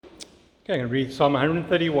Okay, I'm going to read Psalm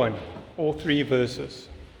 131, all three verses.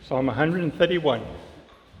 Psalm 131.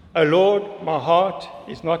 O Lord, my heart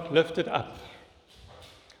is not lifted up.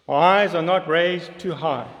 My eyes are not raised too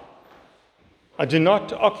high. I do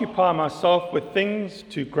not occupy myself with things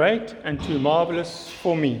too great and too marvelous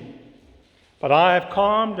for me. But I have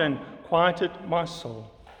calmed and quieted my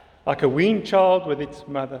soul, like a weaned child with its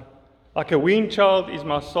mother. Like a weaned child is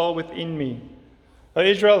my soul within me. O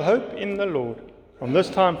Israel, hope in the Lord, from this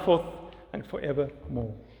time forth and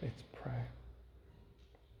forevermore. Let's pray.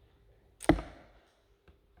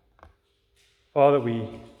 Father, we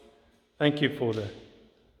thank you for the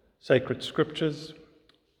sacred scriptures.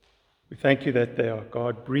 We thank you that they are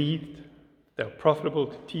God-breathed, they are profitable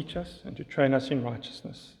to teach us and to train us in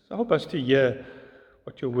righteousness. So help us to hear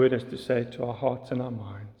what your word has to say to our hearts and our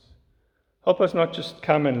minds. Help us not just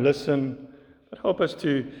come and listen, but help us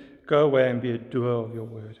to go away and be a doer of your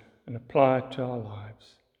word and apply it to our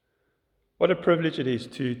lives. What a privilege it is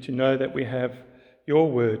to know that we have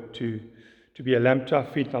your word to be a lamp to our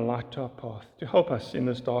feet and a light to our path, to help us in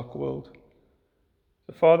this dark world.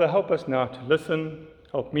 So Father, help us now to listen.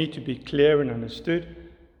 Help me to be clear and understood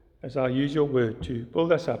as I use your word to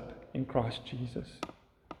build us up in Christ Jesus.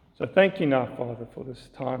 So thank you now, Father, for this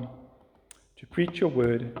time to preach your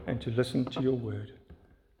word and to listen to your word.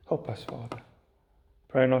 Help us, Father.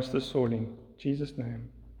 Pray on us this morning. In Jesus' name,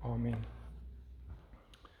 amen.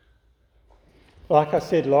 Like I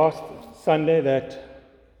said last Sunday, that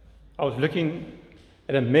I was looking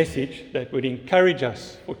at a message that would encourage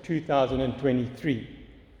us for 2023.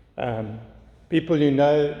 People who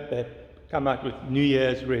know that come out with New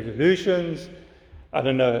Year's resolutions. I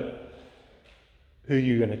don't know who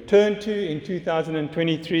you're going to turn to in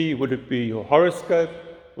 2023. Would it be your horoscope?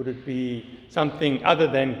 Would it be something other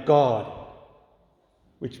than God?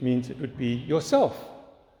 Which means it would be yourself.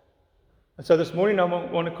 And so this morning I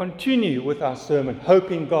want to continue with our sermon, Hope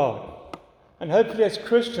in God. And hopefully as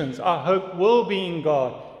Christians, our hope will be in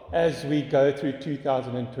God as we go through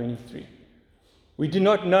 2023. We do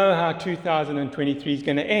not know how 2023 is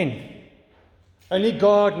going to end. Only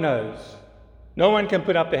God knows. No one can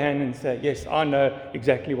put up a hand and say, yes, I know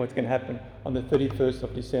exactly what's going to happen on the 31st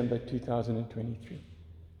of December 2023.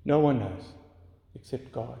 No one knows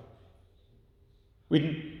except God.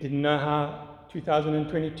 We didn't know how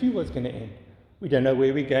 2022 was going to end. We don't know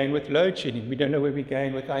where we're going with load shedding. We don't know where we're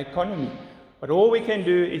going with our economy. But all we can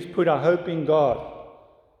do is put our hope in God.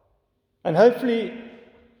 And hopefully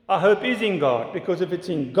our hope is in God, because if it's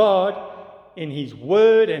in God, in His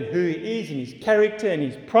Word and who He is, in His character and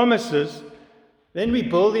His promises, then we're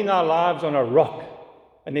building our lives on a rock,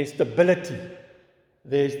 and there's stability.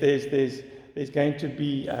 There's going to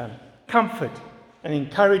be comfort and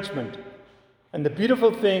encouragement. And the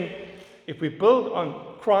beautiful thing, if we build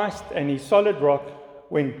on Christ and His solid rock,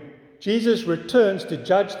 when Jesus returns to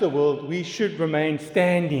judge the world, we should remain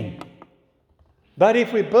standing. But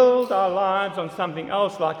if we build our lives on something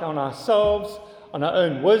else, like on ourselves, on our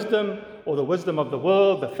own wisdom, or the wisdom of the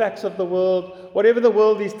world, the facts of the world, whatever the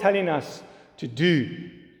world is telling us to do,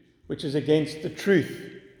 which is against the truth.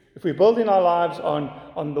 If we build in our lives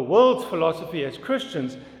on the world's philosophy as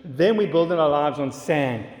Christians, then we build in our lives on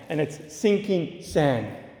sand, and it's sinking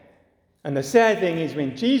sand. And the sad thing is,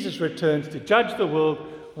 when Jesus returns to judge the world,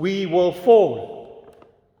 we will fall,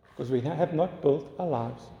 because we have not built our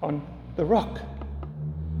lives on the rock.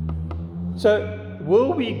 So,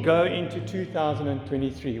 will we go into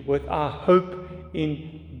 2023 with our hope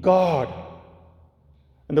in God?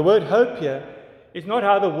 And the word hope here is not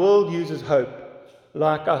how the world uses hope.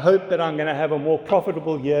 Like, I hope that I'm going to have a more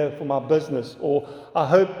profitable year for my business, or I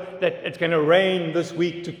hope that it's going to rain this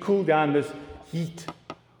week to cool down this heat,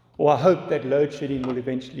 or I hope that load shedding will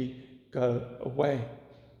eventually go away.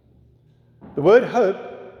 The word hope,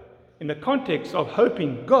 in the context of hope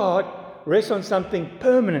in God, rests on something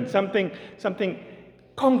permanent, something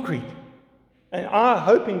concrete. And our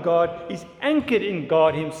hope in God is anchored in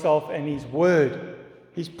God Himself and His Word,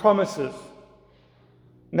 His promises.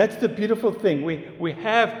 And that's the beautiful thing. We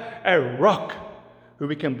have a rock who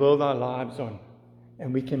we can build our lives on.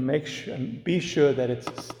 And we can make sure and be sure that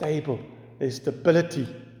it's stable. There's stability.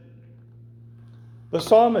 The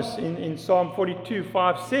psalmist in Psalm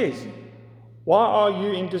 42:5 says, "Why are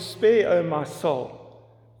you in despair, O my soul?"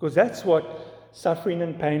 Because that's what suffering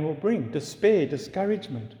and pain will bring. Despair,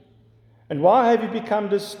 discouragement. "And why have you become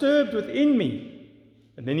disturbed within me?"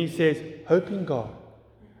 And then he says, "Hope in God.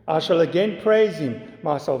 I shall again praise Him,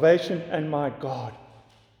 my salvation and my God."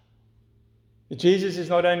 Jesus is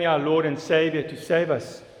not only our Lord and Savior to save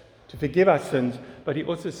us, to forgive our sins, but He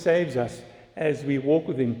also saves us as we walk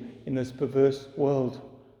with Him in this perverse world.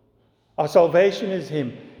 Our salvation is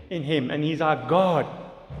Him. in Him, and He's our God.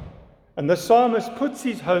 And the psalmist puts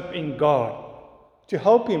his hope in God to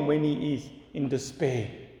help him when he is in despair.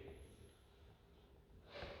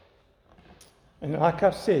 And like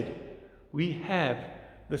I've said, we have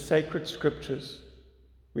the sacred scriptures.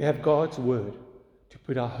 We have God's word to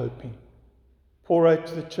put our hope in. Paul wrote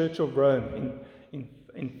to the church of Rome in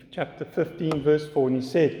chapter 15, verse 4, and he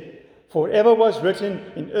said, "For whatever was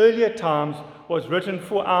written in earlier times was written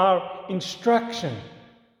for our instruction,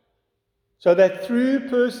 so that through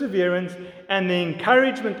perseverance and the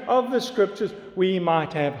encouragement of the scriptures we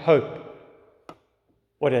might have hope."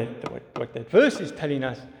 What that verse is telling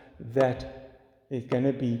us, that there's going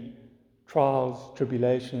to be trials,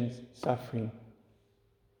 tribulations, suffering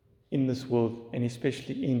in this world, and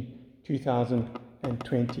especially in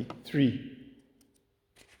 2023.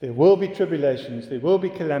 There will be tribulations, there will be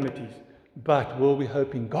calamities, but will we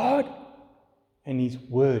hope in God and His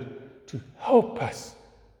Word to help us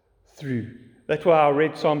through? That's why I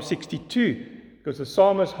read Psalm 62, because the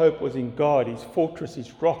psalmist's hope was in God. His fortress,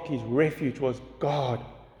 his rock, his refuge was God.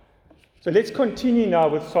 So let's continue now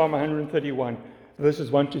with Psalm 131, verses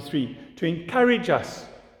 1 to 3, to encourage us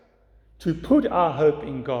to put our hope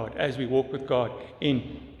in God as we walk with God in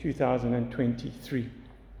 2023.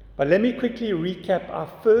 But let me quickly recap our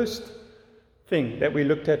first thing that we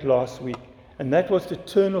looked at last week, and that was to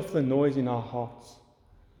turn off the noise in our hearts.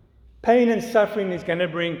 Pain and suffering is going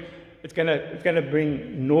to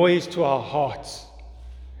bring noise to our hearts.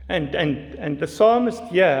 And the psalmist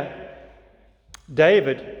here,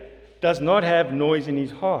 David, does not have noise in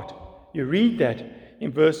his heart. You read that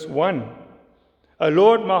in verse 1. "O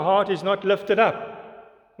Lord, my heart is not lifted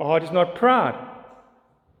up. My heart is not proud.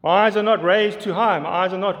 My eyes are not raised too high. My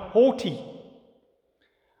eyes are not haughty.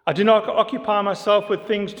 I do not occupy myself with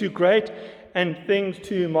things too great and things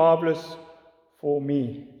too marvelous for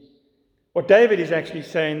me." What David is actually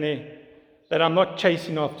saying there, that I'm not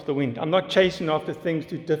chasing after the wind. I'm not chasing after things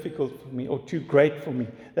too difficult for me or too great for me,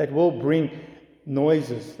 that will bring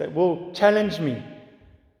noises, that will challenge me,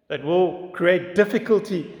 that will create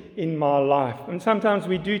difficulty in my life. And sometimes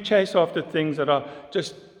we do chase after things that are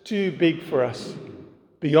just too big for us,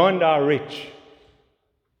 beyond our reach.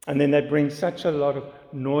 And then that brings such a lot of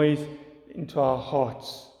noise into our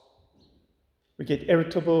hearts. We get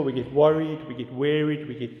irritable, we get worried, we get wearied,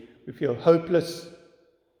 we feel hopeless.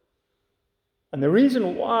 And the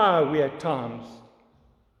reason why we at times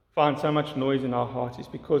find so much noise in our hearts is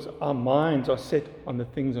because our minds are set on the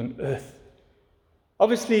things on earth.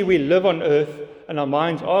 Obviously, we live on earth, and our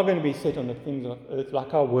minds are going to be set on the things on earth,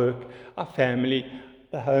 like our work, our family,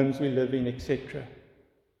 the homes we live in, etc.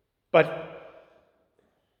 But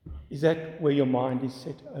is that where your mind is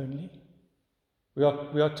set only? We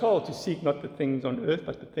are told to seek not the things on earth,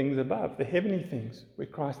 but the things above, the heavenly things, where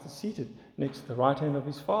Christ is seated next to the right hand of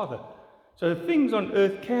His Father. So the things on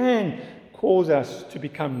earth can cause us to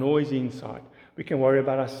become noisy inside. We can worry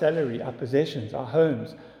about our salary, our possessions, our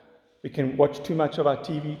homes. We can watch too much of our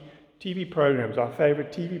TV programs, our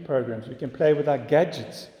favorite TV programs. We can play with our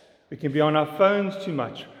gadgets. We can be on our phones too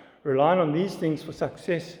much, relying on these things for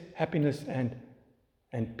success, happiness,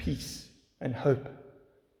 and peace and hope.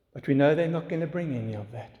 But we know they're not going to bring any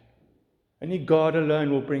of that. Only God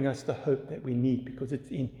alone will bring us the hope that we need, because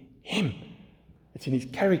it's in Him. It's in His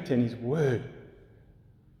character and His word.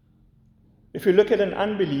 If you look at an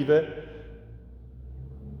unbeliever,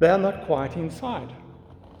 they are not quiet inside.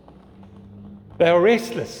 They are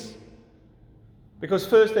restless. Because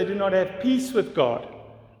first, they do not have peace with God.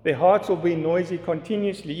 Their hearts will be noisy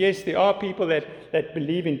continuously. Yes, there are people that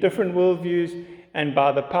believe in different worldviews, and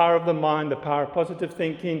by the power of the mind, the power of positive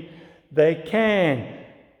thinking, they can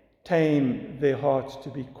tame their hearts to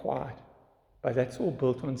be quiet. But that's all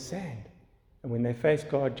built on sand. And when they face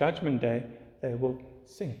God Judgment Day, they will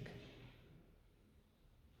sink.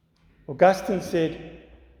 Augustine said,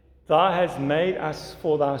 "Thou hast made us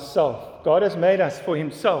for thyself." God has made us for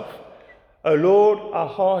Himself. O Lord, our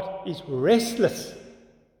heart is restless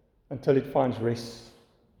until it finds rest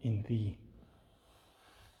in Thee.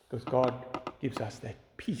 Because God gives us that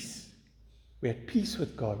peace. We're at peace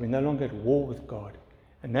with God. We're no longer at war with God.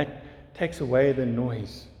 And that takes away the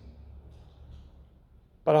noise.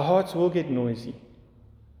 But our hearts will get noisy.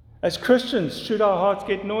 As Christians, should our hearts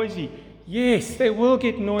get noisy? Yes, they will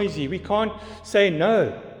get noisy. We can't say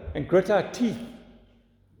no and grit our teeth.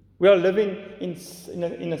 We are living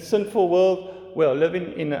in a sinful world. We are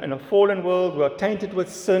living in a fallen world. We are tainted with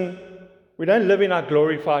sin. We don't live in our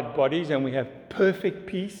glorified bodies, and we have perfect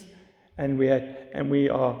peace, and we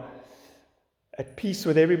are at peace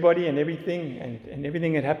with everybody and everything, and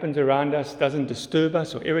everything that happens around us doesn't disturb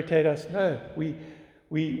us or irritate us. No,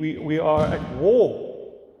 we are at war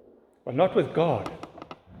but not with God.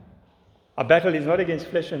 Our battle is not against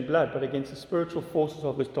flesh and blood, but against the spiritual forces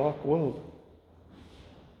of this dark world.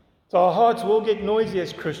 So our hearts will get noisy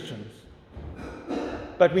as Christians,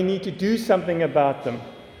 but we need to do something about them.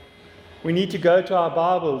 We need to go to our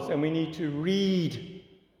Bibles and we need to read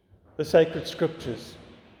the sacred scriptures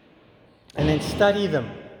and then study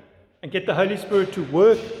them and get the Holy Spirit to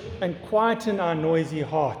work and quieten our noisy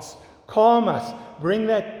hearts, calm us, bring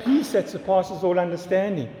that peace that surpasses all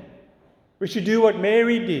understanding. We should do what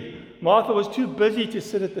Mary did. Martha was too busy to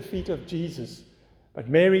sit at the feet of Jesus, but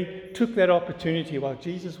Mary took that opportunity while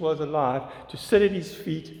Jesus was alive to sit at his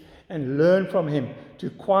feet and learn from him, to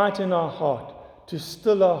quieten our heart, to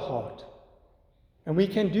still our heart. And we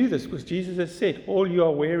can do this because Jesus has said, all you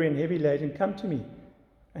are weary and heavy laden, come to me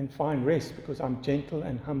and find rest, because I'm gentle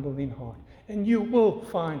and humble in heart. And you will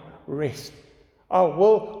find rest. I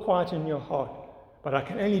will quieten your heart, but I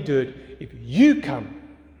can only do it if you come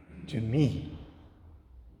to me.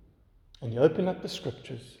 And you open up the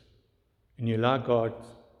scriptures and you allow God's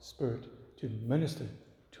Spirit to minister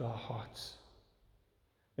to our hearts.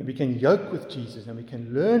 And we can yoke with Jesus and we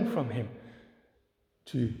can learn from him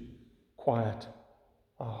to quiet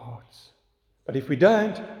our hearts. But if we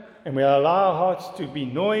don't, and we allow our hearts to be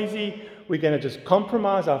noisy, we're going to just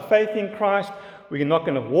compromise our faith in Christ. We're not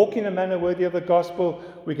going to walk in a manner worthy of the gospel.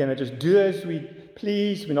 We're going to just do as we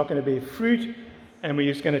please. We're not going to bear fruit, and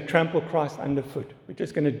we're just going to trample Christ underfoot. We're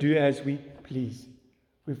just going to do as we please.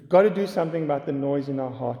 We've got to do something about the noise in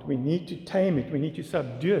our heart. We need to tame it. We need to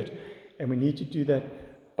subdue it. And we need to do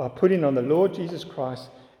that by putting on the Lord Jesus Christ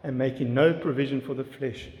and making no provision for the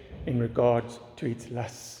flesh in regards to its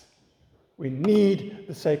lusts. We need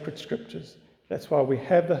the sacred scriptures. That's why we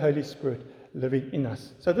have the Holy Spirit living in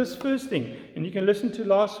us. So this first thing, and you can listen to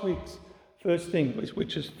last week's first thing,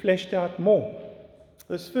 which is fleshed out more.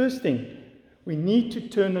 This first thing, we need to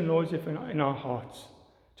turn the noise in our hearts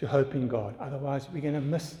to hope in God. Otherwise, we're going to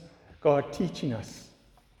miss God teaching us.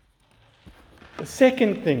 The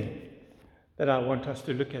second thing that I want us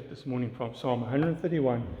to look at this morning from Psalm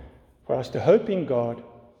 131, for us to hope in God,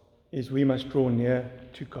 is we must draw near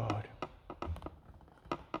to God.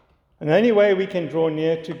 And the only way we can draw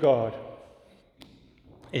near to God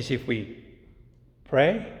is if we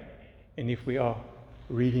pray and if we are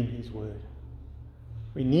reading his word.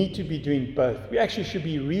 We need to be doing both. We actually should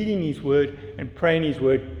be reading his word and praying his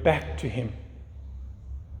word back to him.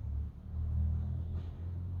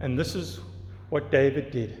 And this is what David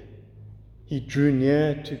did. He drew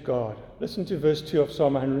near to God. Listen to verse 2 of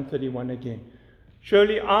Psalm 131 again.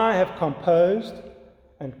 Surely I have composed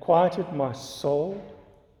and quieted my soul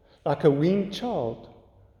like a weaned child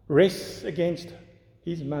rests against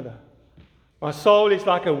his mother. My soul is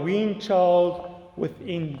like a weaned child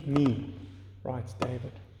within me, writes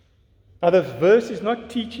David. Now the verse is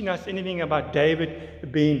not teaching us anything about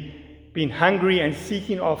David being hungry and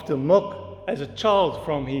seeking after milk as a child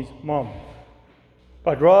from his mom,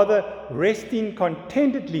 but rather resting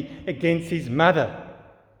contentedly against his mother.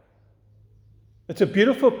 It's a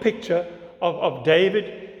beautiful picture of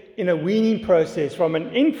David in a weaning process from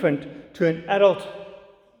an infant to an adult.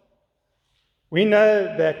 We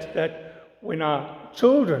know that when our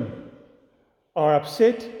children are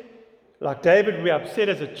upset, like David would be upset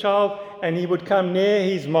as a child, and he would come near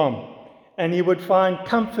his mom, and he would find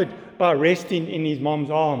comfort by resting in his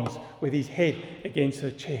mom's arms with his head against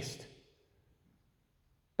her chest.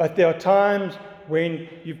 But there are times when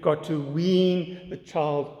you've got to wean the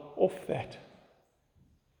child off that.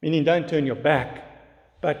 Meaning, don't turn your back,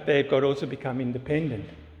 but they've got to also become independent.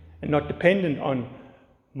 And not dependent on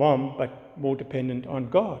mom, but more dependent on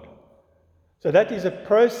God. So that is a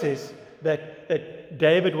process that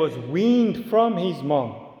David was weaned from his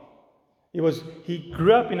mom. He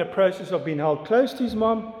grew up in a process of being held close to his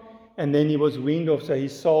mom, and then he was weaned off, so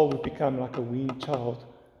his soul would become like a weaned child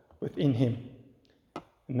within him.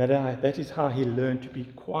 And that is how he learned to be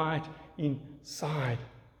quiet inside.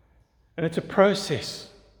 And it's a process.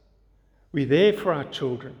 We're there for our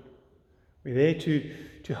children. We're there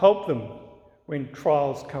to help them when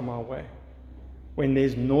trials come our way. When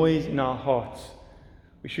there's noise in our hearts,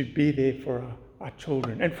 we should be there for our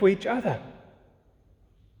children and for each other.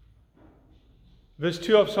 Verse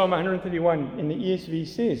 2 of Psalm 131 in the ESV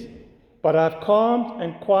says, "But I have calmed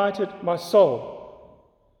and quieted my soul."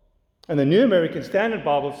 And the New American Standard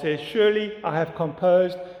Bible says, "Surely I have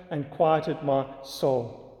composed and quieted my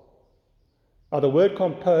soul." Now the word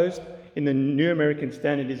composed in the New American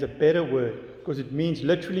Standard is a better word because it means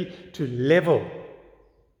literally to level.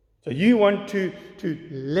 So you want to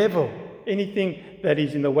level anything that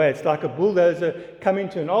is in the way. It's like a bulldozer coming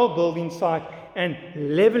to an old building site and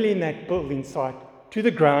leveling that building site to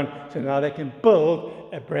the ground, so now they can build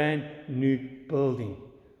a brand new building.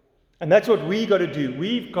 And that's what we got to do.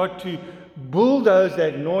 We've got to bulldoze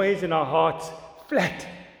that noise in our hearts flat,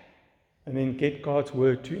 and then get God's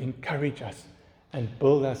word to encourage us and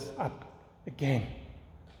build us up again,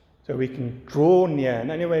 so we can draw near. And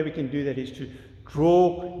the only way we can do that is to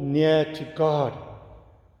draw near to God.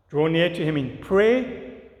 Draw near to Him in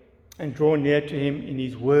prayer and draw near to Him in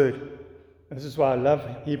His word. And this is why I love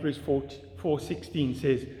Hebrews 4:16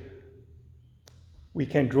 says, we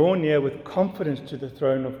can draw near with confidence to the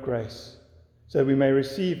throne of grace, so we may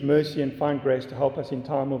receive mercy and find grace to help us in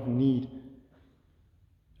time of need.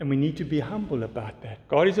 And we need to be humble about that.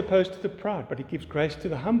 God is opposed to the proud, but He gives grace to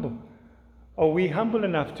the humble. Are we humble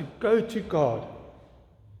enough to go to God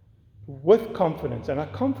with confidence? And our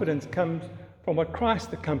confidence comes from what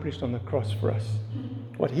Christ accomplished on the cross for us,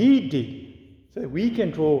 what He did, so that we can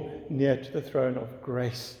draw near to the throne of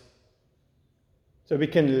grace, so we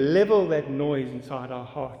can level that noise inside our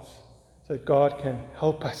hearts, so that God can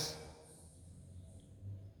help us.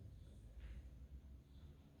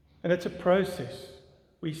 And it's a process.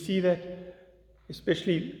 We see that,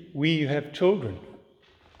 especially we who have children.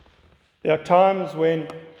 There are times when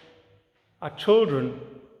our children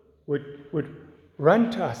would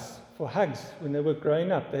run to us for hugs when they were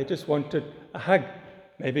growing up. They just wanted a hug.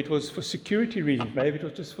 Maybe it was for security reasons. Maybe it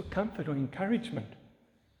was just for comfort or encouragement.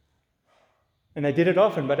 And they did it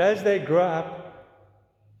often. But as they grow up,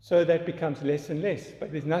 so that becomes less and less.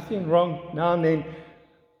 But there's nothing wrong now and then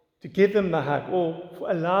to give them the hug, or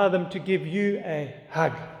allow them to give you a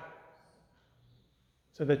hug,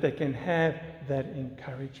 so that they can have that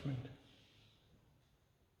encouragement.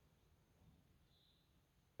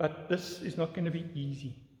 But this is not going to be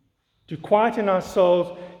easy. To quieten our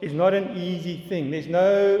souls is not an easy thing. There's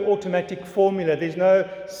no automatic formula. There's no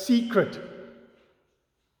secret.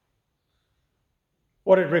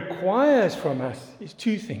 What it requires from us is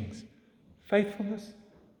two things: faithfulness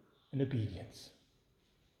and obedience.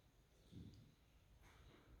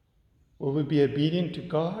 Will we be obedient to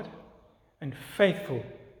God and faithful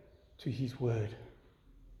to His word?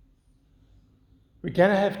 We're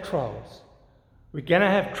going to have trials. We're going to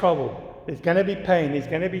have trouble. There's going to be pain. There's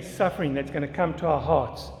going to be suffering that's going to come to our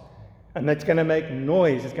hearts. And that's going to make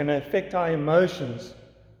noise. It's going to affect our emotions.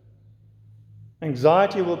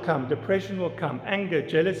 Anxiety will come. Depression will come. Anger,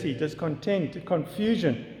 jealousy, discontent,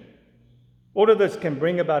 confusion. All of this can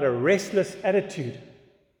bring about a restless attitude.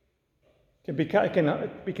 We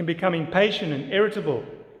can become impatient and irritable.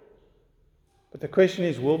 But the question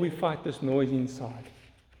is, will we fight this noise inside?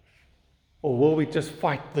 Or will we just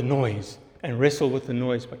fight the noise and wrestle with the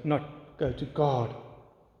noise, but not go to God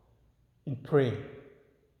in prayer?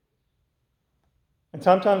 And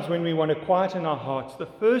sometimes when we want to quieten our hearts, the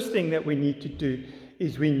first thing that we need to do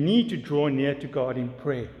is we need to draw near to God in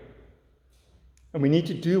prayer. And we need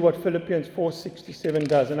to do what Philippians 4:6-7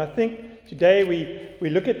 does. And I think today we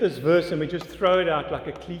look at this verse and we just throw it out like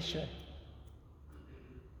a cliche.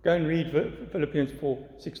 Go and read Philippians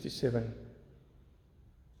 4:6-7.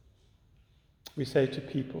 We say to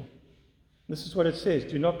people, this is what it says: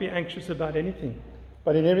 do not be anxious about anything,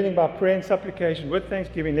 but in everything by prayer and supplication with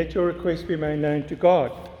thanksgiving let your requests be made known to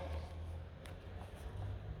God.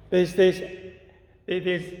 There's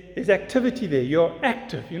activity there. You're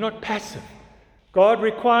active. You're not passive. God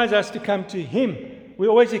requires us to come to Him. We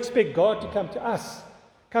always expect God to come to us.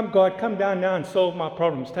 Come, God, come down now and solve my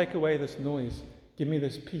problems. Take away this noise. Give me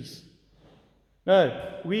this peace.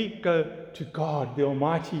 No, we go to God, the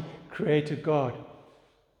Almighty Creator God.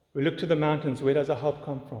 We look to the mountains. Where does our help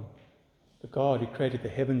come from? The God who created the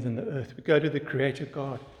heavens and the earth. We go to the Creator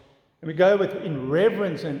God. And we go in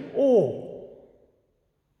reverence and awe,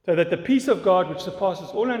 so that the peace of God, which surpasses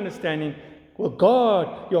all understanding, will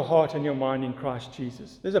guard your heart and your mind in Christ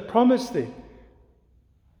Jesus. There's a promise there.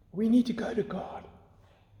 We need to go to God.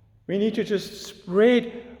 We need to just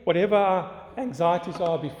spread whatever our anxieties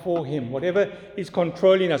are before Him, whatever is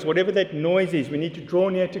controlling us, whatever that noise is. We need to draw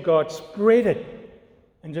near to God, spread it,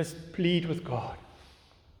 and just plead with God.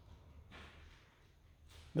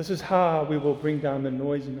 This is how we will bring down the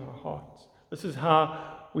noise in our hearts. This is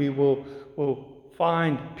how we will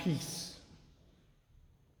find peace.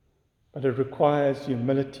 But it requires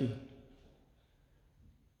humility.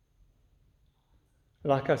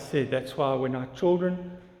 Like I said, that's why when our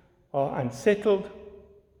children are unsettled,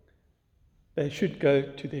 they should go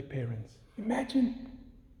to their parents. Imagine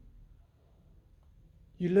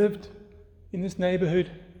you lived in this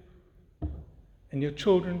neighborhood and your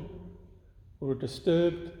children were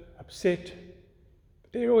disturbed, upset,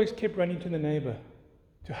 but they always kept running to the neighbor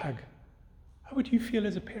to hug. How would you feel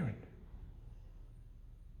as a parent?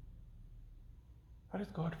 How does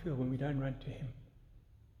God feel when we don't run to Him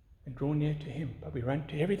and draw near to Him, but we run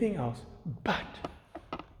to everything else but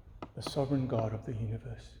the sovereign God of the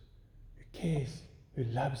universe, who cares, who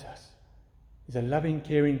loves us, is a loving,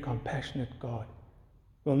 caring, compassionate God.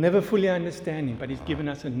 We'll never fully understand Him, but He's given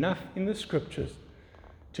us enough in the Scriptures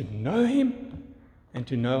to know Him and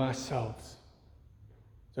to know ourselves,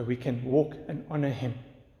 so we can walk and honor Him.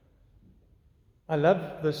 I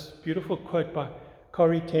love this beautiful quote by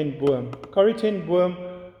Corrie ten Boom. Corrie ten Boom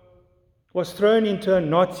was thrown into a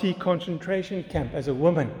Nazi concentration camp as a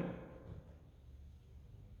woman.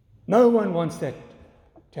 No one wants that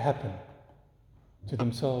to happen to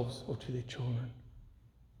themselves or to their children.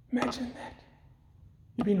 Imagine that.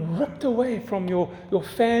 You've been ripped away from your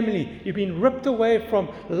family. You've been ripped away from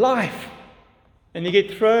life. And you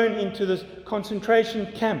get thrown into this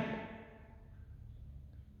concentration camp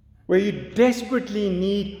where you desperately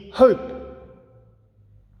need hope.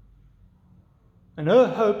 And her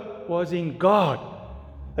hope was in God.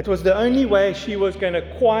 It was the only way she was going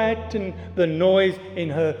to quieten the noise in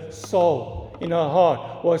her soul, in her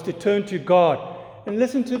heart, was to turn to God. And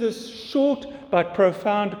listen to this short but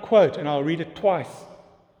profound quote, and I'll read it twice.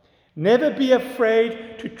 Never be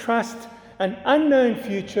afraid to trust an unknown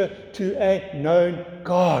future to a known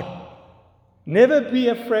God. Never be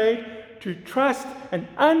afraid to trust an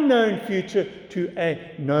unknown future to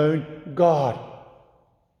a known God.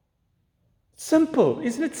 Simple.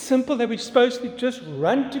 Isn't it simple that we're supposed to just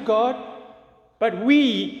run to God? But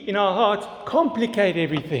we, in our hearts, complicate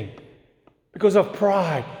everything because of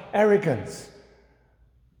pride, arrogance.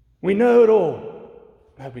 We know it all.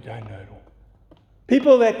 No, we don't know it all.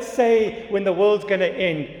 People that say when the world's going to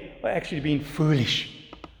end are actually being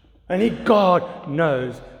foolish. Only God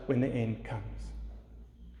knows when the end comes.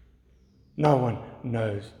 No one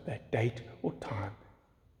knows that date or time.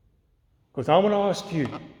 Because I want to ask you,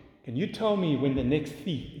 can you tell me when the next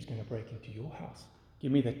thief is going to break into your house?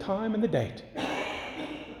 Give me the time and the date.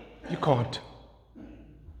 You can't.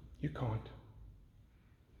 You can't.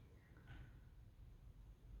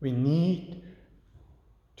 We need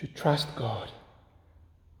to trust God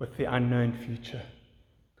with the unknown future,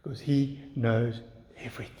 because He knows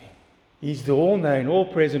everything. He's the all-knowing,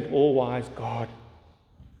 all-present, all-wise God.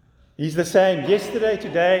 He's the same yesterday,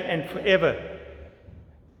 today, and forever.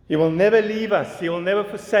 He will never leave us. He will never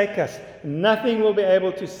forsake us. Nothing will be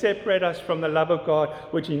able to separate us from the love of God,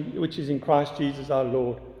 which is in Christ Jesus our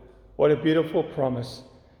Lord. What a beautiful promise.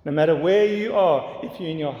 No matter where you are, if you're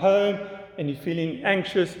in your home and you're feeling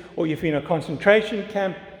anxious, or if you're in a concentration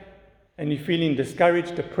camp and you're feeling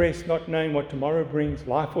discouraged, depressed, not knowing what tomorrow brings,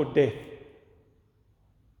 life or death,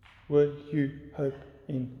 will you hope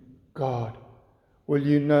in God? Will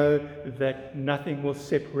you know that nothing will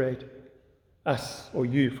separate us or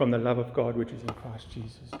you from the love of God which is in Christ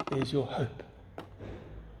Jesus? There's your hope.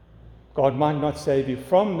 God might not save you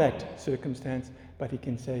from that circumstance, but He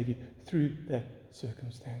can save you through that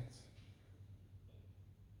circumstance.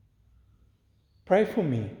 Pray for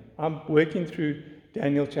me. I'm working through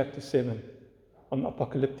Daniel chapter 7 on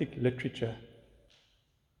apocalyptic literature.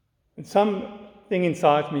 And something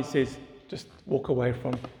inside me says, just walk away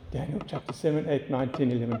from Daniel chapter 7, 8, 9,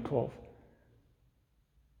 10, 11, 12.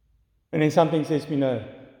 And then something says me, no,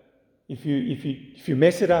 if you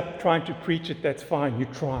mess it up trying to preach it, that's fine,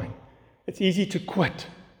 you're trying. It's easy to quit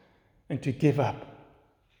and to give up.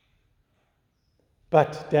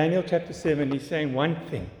 But Daniel chapter 7 is saying one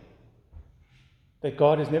thing, that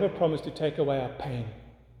God has never promised to take away our pain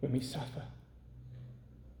when we suffer.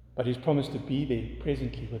 But He's promised to be there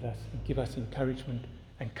presently with us and give us encouragement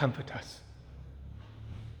and comfort us.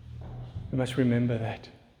 We must remember that.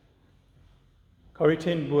 Corrie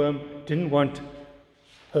ten Boom didn't want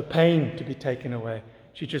her pain to be taken away.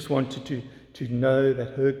 She just wanted to know that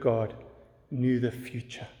her God knew the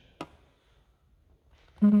future.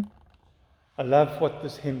 Mm-hmm. I love what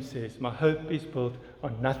this hymn says. My hope is built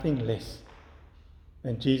on nothing less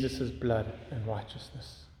than Jesus' blood and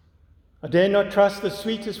righteousness. I dare not trust the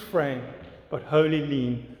sweetest frame, but wholly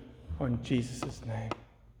lean on Jesus' name.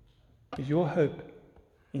 Is your hope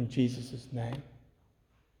in Jesus' name?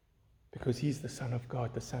 Because He's the Son of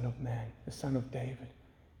God, the Son of Man, the Son of David.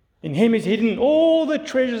 In Him is hidden all the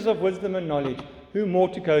treasures of wisdom and knowledge. Who more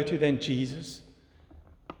to go to than Jesus?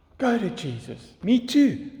 Go to Jesus. Me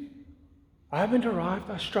too. I haven't arrived.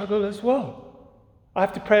 I struggle as well. I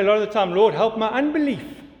have to pray a lot of the time, Lord, help my unbelief.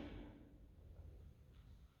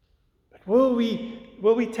 But will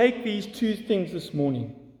we take these two things this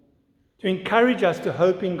morning to encourage us to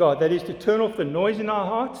hope in God? That is, to turn off the noise in our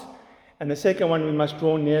hearts. And the second one, we must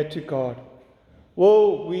draw near to God.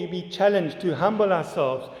 Will we be challenged to humble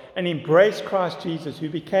ourselves and embrace Christ Jesus, who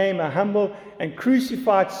became a humble and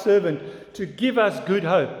crucified servant to give us good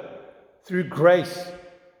hope through grace,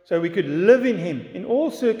 so we could live in Him in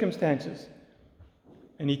all circumstances.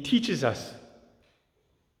 And He teaches us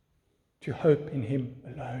to hope in Him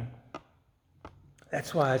alone.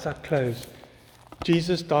 That's why, as I close,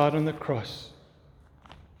 Jesus died on the cross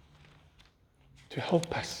to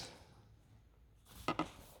help us,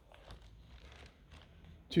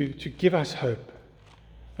 to give us hope.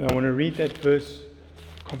 And I want to read that verse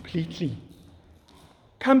completely.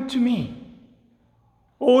 Come to me,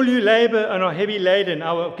 all you labor and are heavy laden,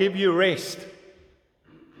 I will give you rest.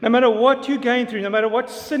 No matter what you're going through, no matter what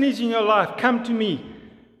sin is in your life, come to me.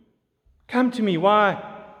 Come to me. Why?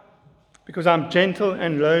 Because I'm gentle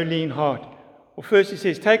and lowly in heart. Well, first He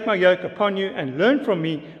says, take my yoke upon you and learn from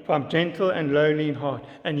me, for I'm gentle and lowly in heart,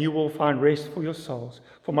 and you will find rest for your souls.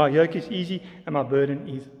 For my yoke is easy and my burden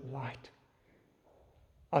is light.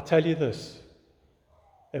 I'll tell you this,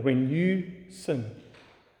 that when you sin,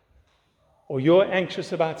 or you're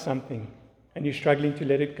anxious about something, and you're struggling to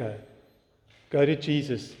let it go, go to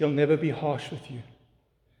Jesus. He'll never be harsh with you.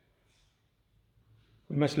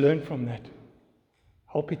 We must learn from that.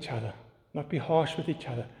 Help each other. Not be harsh with each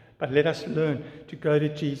other, but let us learn to go to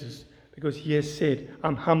Jesus, because He has said,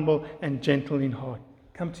 I'm humble and gentle in heart.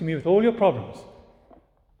 Come to me with all your problems,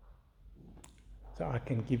 so I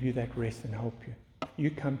can give you that rest and help you.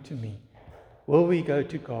 You come to me. Will we go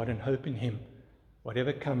to God and hope in Him,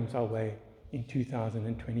 whatever comes our way in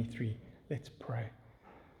 2023? Let's pray.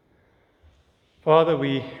 Father,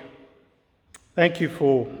 we thank you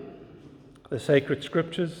for the sacred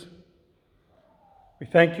scriptures. We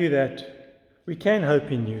thank you that we can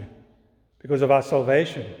hope in you because of our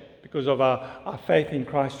salvation, because of our faith in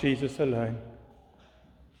Christ Jesus alone.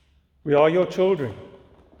 We are your children.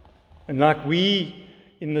 And like we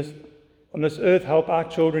on this earth help our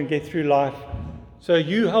children get through life, so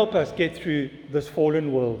you help us get through this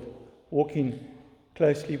fallen world, walking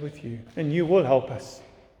closely with you. And you will help us.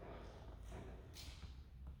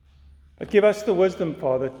 But give us the wisdom,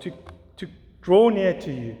 Father, to draw near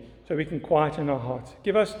to you so we can quieten our hearts.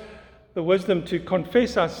 Give us the wisdom to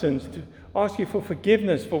confess our sins, to ask you for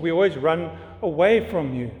forgiveness, for we always run away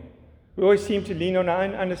from you. We always seem to lean on our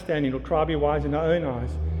own understanding or try to be wise in our own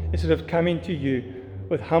eyes, instead of coming to you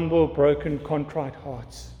with humble, broken, contrite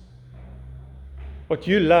hearts. What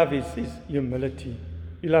you love is humility.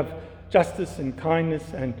 You love justice and kindness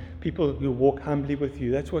and people who walk humbly with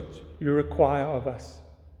you. That's what you require of us.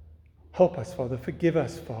 Help us, Father. Forgive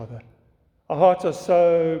us, Father. Our hearts are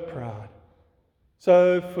so proud,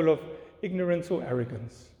 so full of ignorance or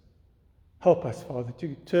arrogance. Help us, Father,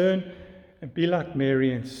 to turn and be like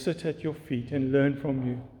Mary and sit at your feet and learn from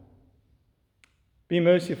you. Be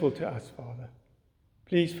merciful to us, Father.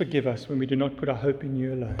 Please forgive us when we do not put our hope in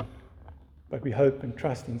you alone, but we hope and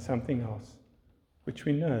trust in something else, which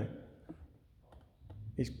we know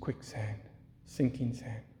is quicksand, sinking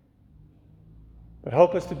sand. But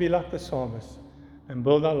help us to be like the psalmist and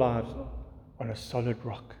build our lives on a solid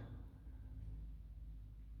rock.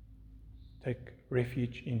 Take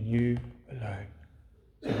refuge in you alone.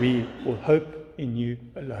 So we will hope in you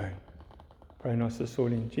alone. Pray nos all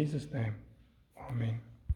in Jesus' name. Amen.